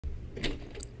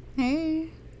Hey,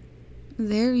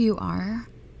 there you are.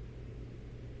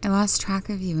 I lost track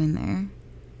of you in there.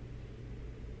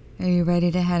 Are you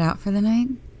ready to head out for the night?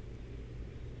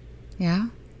 Yeah?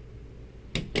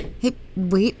 Hey,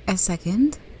 wait a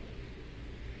second.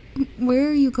 Where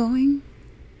are you going?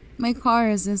 My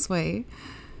car is this way.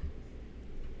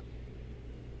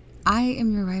 I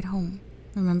am your ride home,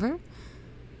 remember?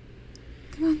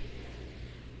 Come on.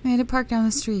 I had to park down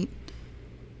the street.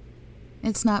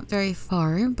 It's not very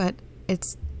far, but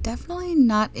it's definitely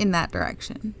not in that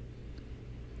direction.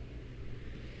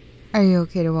 Are you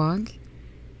okay to walk?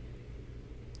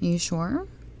 You sure?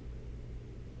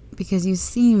 Because you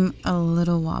seem a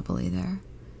little wobbly there.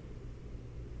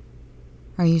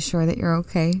 Are you sure that you're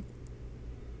okay?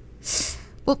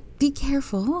 Well, be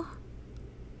careful.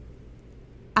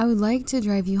 I would like to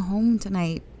drive you home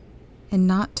tonight and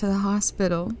not to the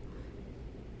hospital.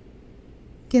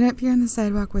 Get up here on the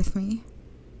sidewalk with me.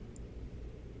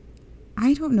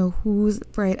 I don't know whose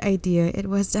bright idea it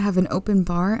was to have an open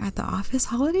bar at the office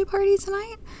holiday party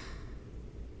tonight.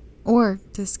 Or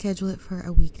to schedule it for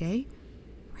a weekday,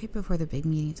 right before the big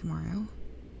meeting tomorrow.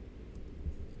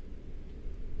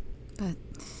 But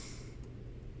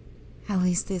at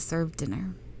least they served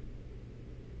dinner.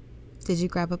 Did you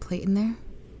grab a plate in there?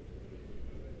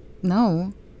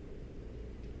 No.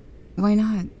 Why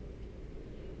not?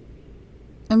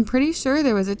 I'm pretty sure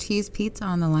there was a cheese pizza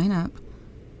on the lineup.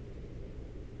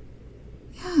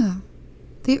 Yeah,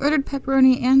 they ordered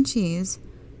pepperoni and cheese.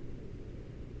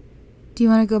 Do you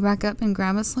want to go back up and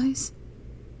grab a slice?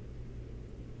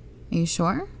 Are you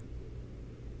sure?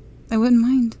 I wouldn't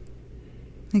mind.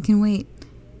 I can wait.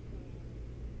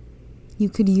 You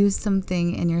could use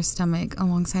something in your stomach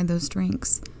alongside those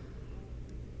drinks.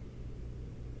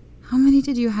 How many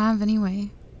did you have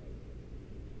anyway?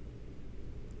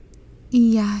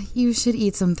 Yeah, you should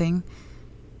eat something.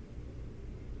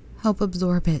 Help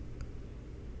absorb it.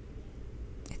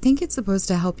 I think it's supposed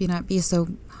to help you not be so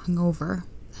hungover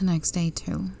the next day,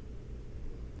 too.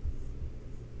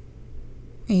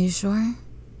 Are you sure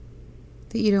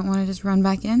that you don't want to just run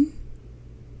back in?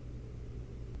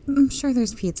 I'm sure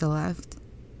there's pizza left.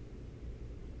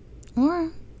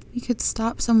 Or you could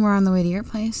stop somewhere on the way to your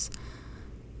place.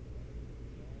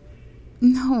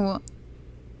 No,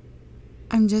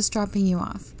 I'm just dropping you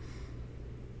off.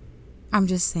 I'm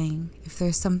just saying, if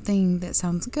there's something that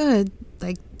sounds good,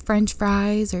 like French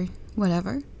fries or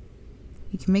whatever,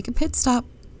 you can make a pit stop.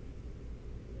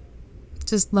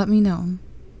 Just let me know.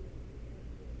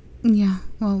 Yeah,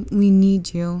 well, we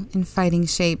need you in fighting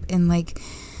shape in like,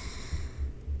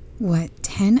 what,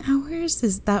 10 hours?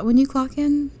 Is that when you clock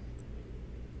in?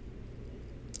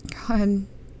 God.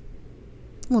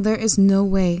 Well, there is no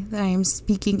way that I am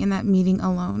speaking in that meeting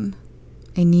alone.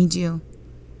 I need you.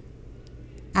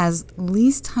 As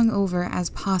least hungover as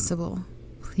possible,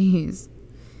 please.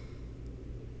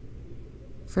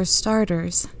 For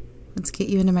starters, let's get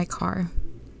you into my car.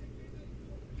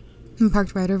 I'm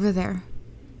parked right over there.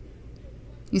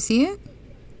 You see it?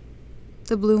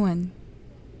 The blue one.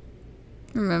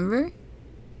 Remember?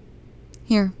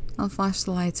 Here, I'll flash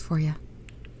the lights for you.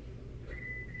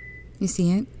 You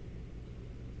see it?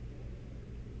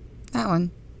 That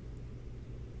one.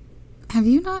 Have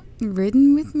you not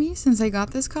ridden with me since I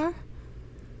got this car?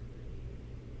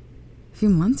 A few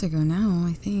months ago now,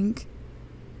 I think.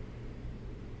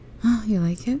 Oh, you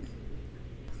like it?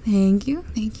 Thank you,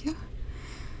 thank you.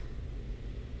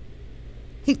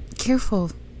 Hey, careful.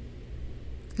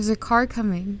 There's a car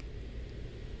coming.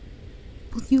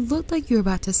 Well, you looked like you were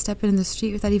about to step into the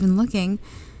street without even looking.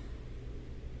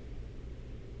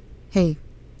 Hey,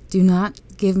 do not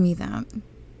give me that.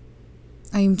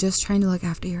 I am just trying to look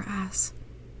after your ass.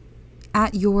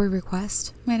 At your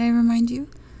request, might I remind you?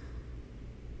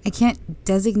 I can't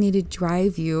designated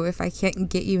drive you if I can't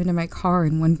get you into my car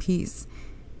in one piece.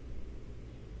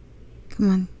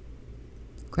 Come on.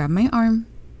 Grab my arm.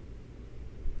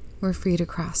 We're free to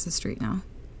cross the street now.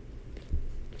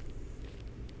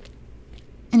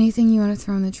 Anything you want to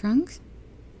throw in the trunk?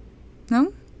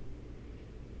 No?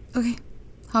 Okay,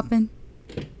 hop in.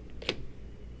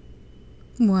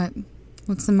 What?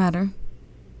 What's the matter?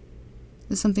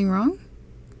 Is something wrong?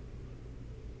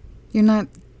 You're not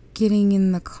getting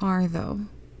in the car, though.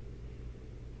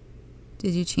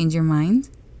 Did you change your mind?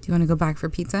 Do you want to go back for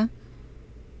pizza?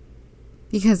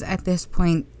 Because at this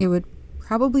point, it would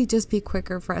probably just be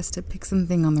quicker for us to pick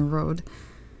something on the road.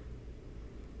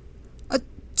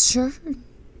 Sure.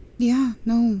 Yeah,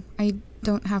 no, I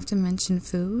don't have to mention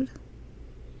food.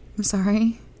 I'm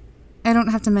sorry. I don't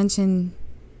have to mention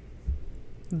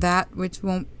that which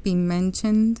won't be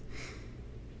mentioned.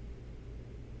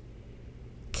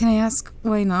 Can I ask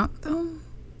why not, though?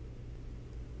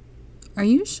 Are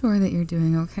you sure that you're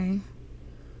doing okay?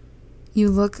 You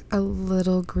look a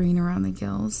little green around the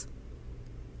gills.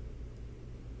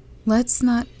 Let's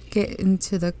not get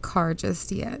into the car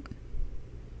just yet.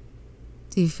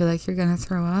 Do you feel like you're gonna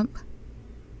throw up?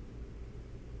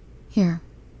 Here,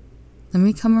 let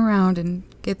me come around and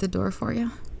get the door for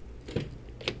you.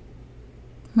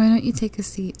 Why don't you take a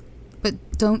seat?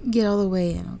 But don't get all the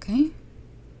way in, okay?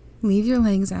 Leave your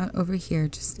legs out over here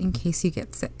just in case you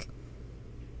get sick.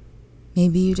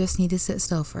 Maybe you just need to sit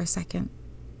still for a second.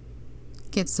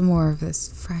 Get some more of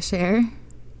this fresh air.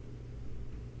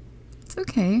 It's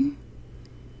okay.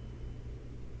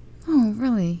 Oh,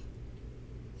 really?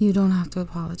 You don't have to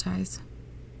apologize.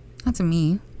 Not to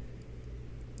me.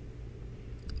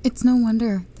 It's no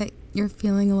wonder that you're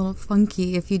feeling a little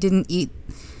funky if you didn't eat.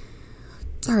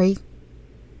 Sorry.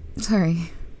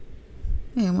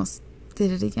 I almost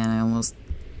did it again. I almost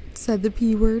said the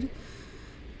P word.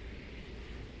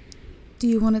 Do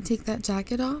you want to take that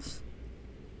jacket off?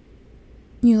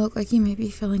 You look like you might be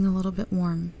feeling a little bit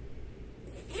warm.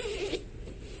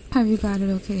 Have you got it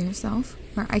okay yourself?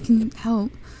 Or I can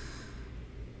help.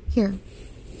 Here.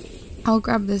 I'll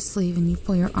grab this sleeve and you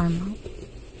pull your arm out.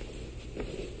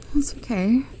 That's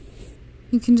okay.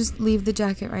 You can just leave the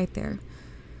jacket right there.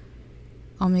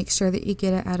 I'll make sure that you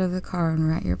get it out of the car when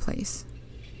we're at your place.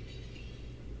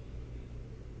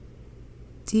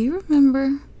 Do you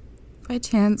remember, by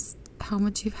chance, how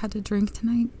much you've had to drink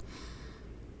tonight?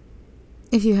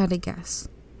 If you had to guess,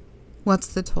 what's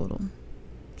the total?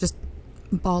 Just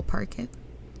ballpark it.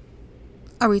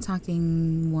 Are we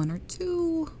talking 1 or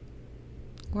 2?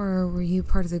 Or were you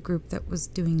part of the group that was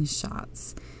doing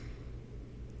shots?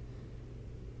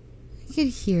 I could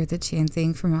hear the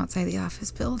chanting from outside the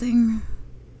office building.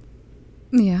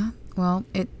 Yeah, well,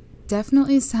 it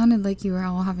definitely sounded like you were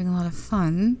all having a lot of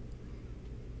fun.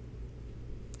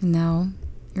 And now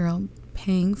you're all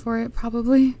paying for it,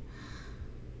 probably.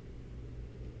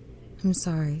 I'm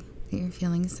sorry that you're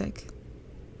feeling sick.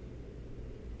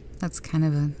 That's kind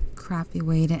of a crappy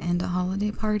way to end a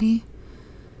holiday party.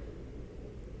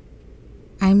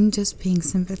 I'm just being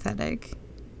sympathetic.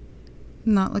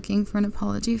 Not looking for an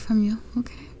apology from you,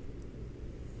 okay?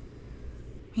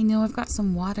 I know I've got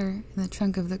some water in the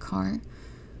trunk of the car.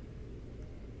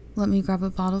 Let me grab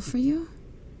a bottle for you?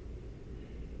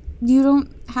 You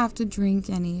don't have to drink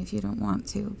any if you don't want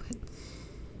to, but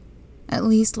at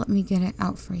least let me get it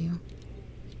out for you.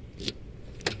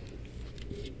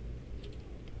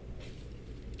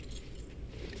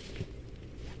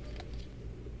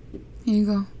 Here you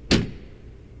go.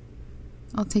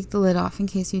 I'll take the lid off in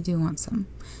case you do want some.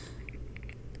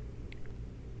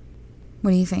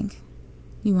 What do you think?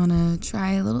 You want to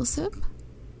try a little sip?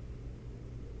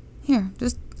 Here,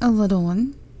 just a little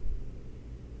one.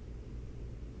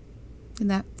 Did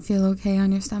that feel okay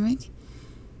on your stomach?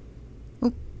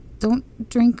 Oh, don't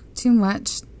drink too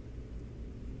much.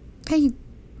 Hey,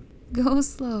 go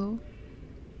slow.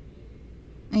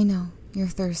 I know, you're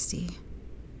thirsty.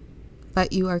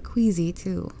 But you are queasy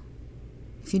too.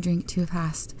 If you drink too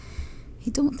fast, I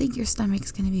don't think your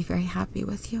stomach's going to be very happy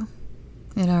with you.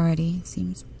 It already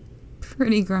seems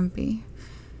pretty grumpy.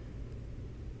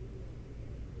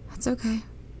 That's okay.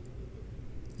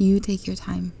 You take your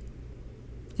time.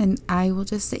 And I will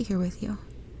just sit here with you.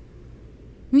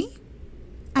 Me?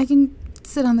 I can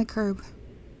sit on the curb.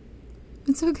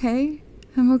 It's okay.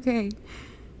 I'm okay.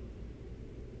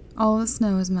 All the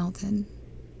snow is melted.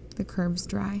 The curb's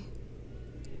dry.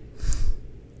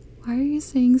 Why are you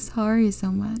saying sorry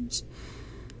so much?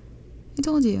 I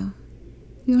told you.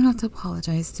 You don't have to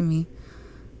apologize to me.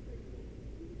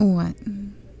 What?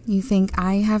 You think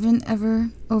I haven't ever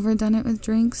overdone it with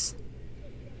drinks?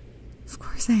 Of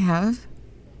course I have.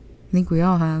 I think we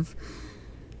all have.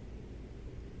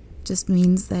 Just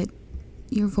means that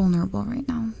you're vulnerable right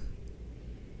now.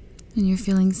 And you're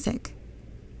feeling sick.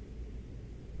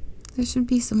 There should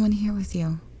be someone here with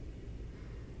you.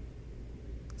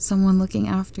 Someone looking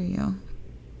after you.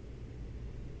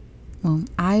 Well,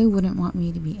 I wouldn't want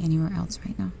me to be anywhere else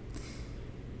right now.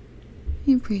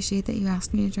 I appreciate that you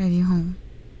asked me to drive you home.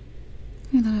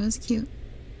 I thought it was cute.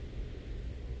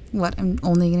 What, I'm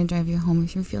only gonna drive you home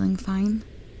if you're feeling fine?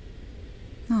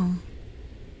 No.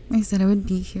 I said I would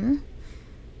be here.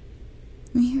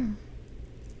 I'm here.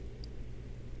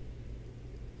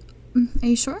 Are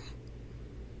you sure?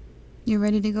 You're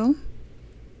ready to go?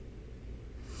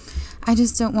 I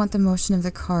just don't want the motion of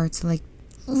the car to like,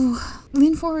 ooh,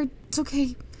 lean forward, it's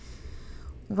okay.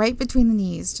 Right between the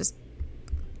knees, just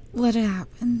let it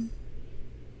happen.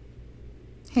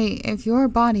 Hey, if your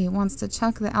body wants to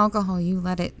chuck the alcohol, you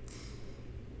let it.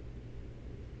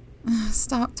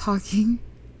 Stop talking.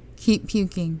 Keep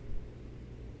puking.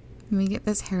 Let me get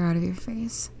this hair out of your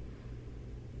face.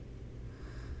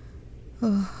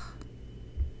 Oh.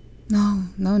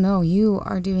 No. You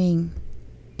are doing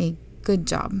a good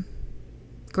job.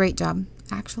 Great job,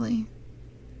 actually.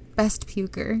 Best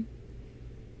puker.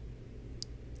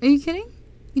 Are you kidding?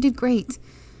 You did great.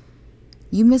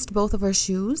 You missed both of our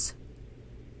shoes.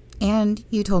 And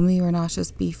you told me you were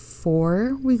nauseous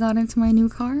before we got into my new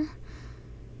car.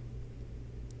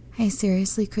 I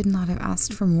seriously could not have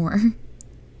asked for more.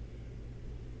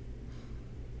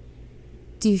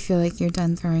 Do you feel like you're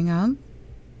done throwing up?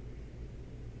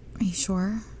 Are you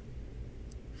sure?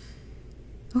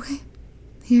 Okay.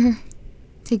 Here.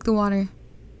 Take the water.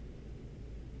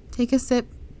 Take a sip.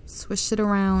 Swish it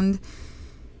around.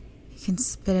 You can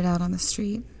spit it out on the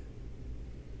street.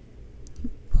 You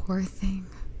poor thing.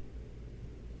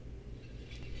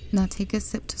 Now take a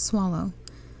sip to swallow.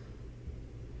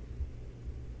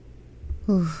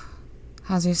 Ooh.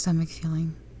 How's your stomach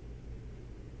feeling?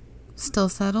 Still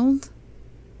settled?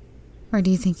 Or do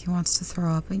you think he wants to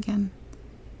throw up again?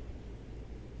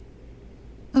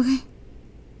 Okay.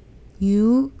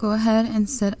 You go ahead and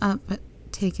sit up, but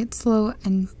take it slow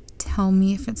and tell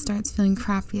me if it starts feeling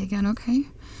crappy again, okay?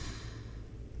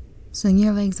 Swing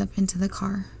your legs up into the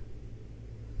car.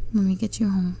 Let me get you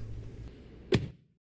home.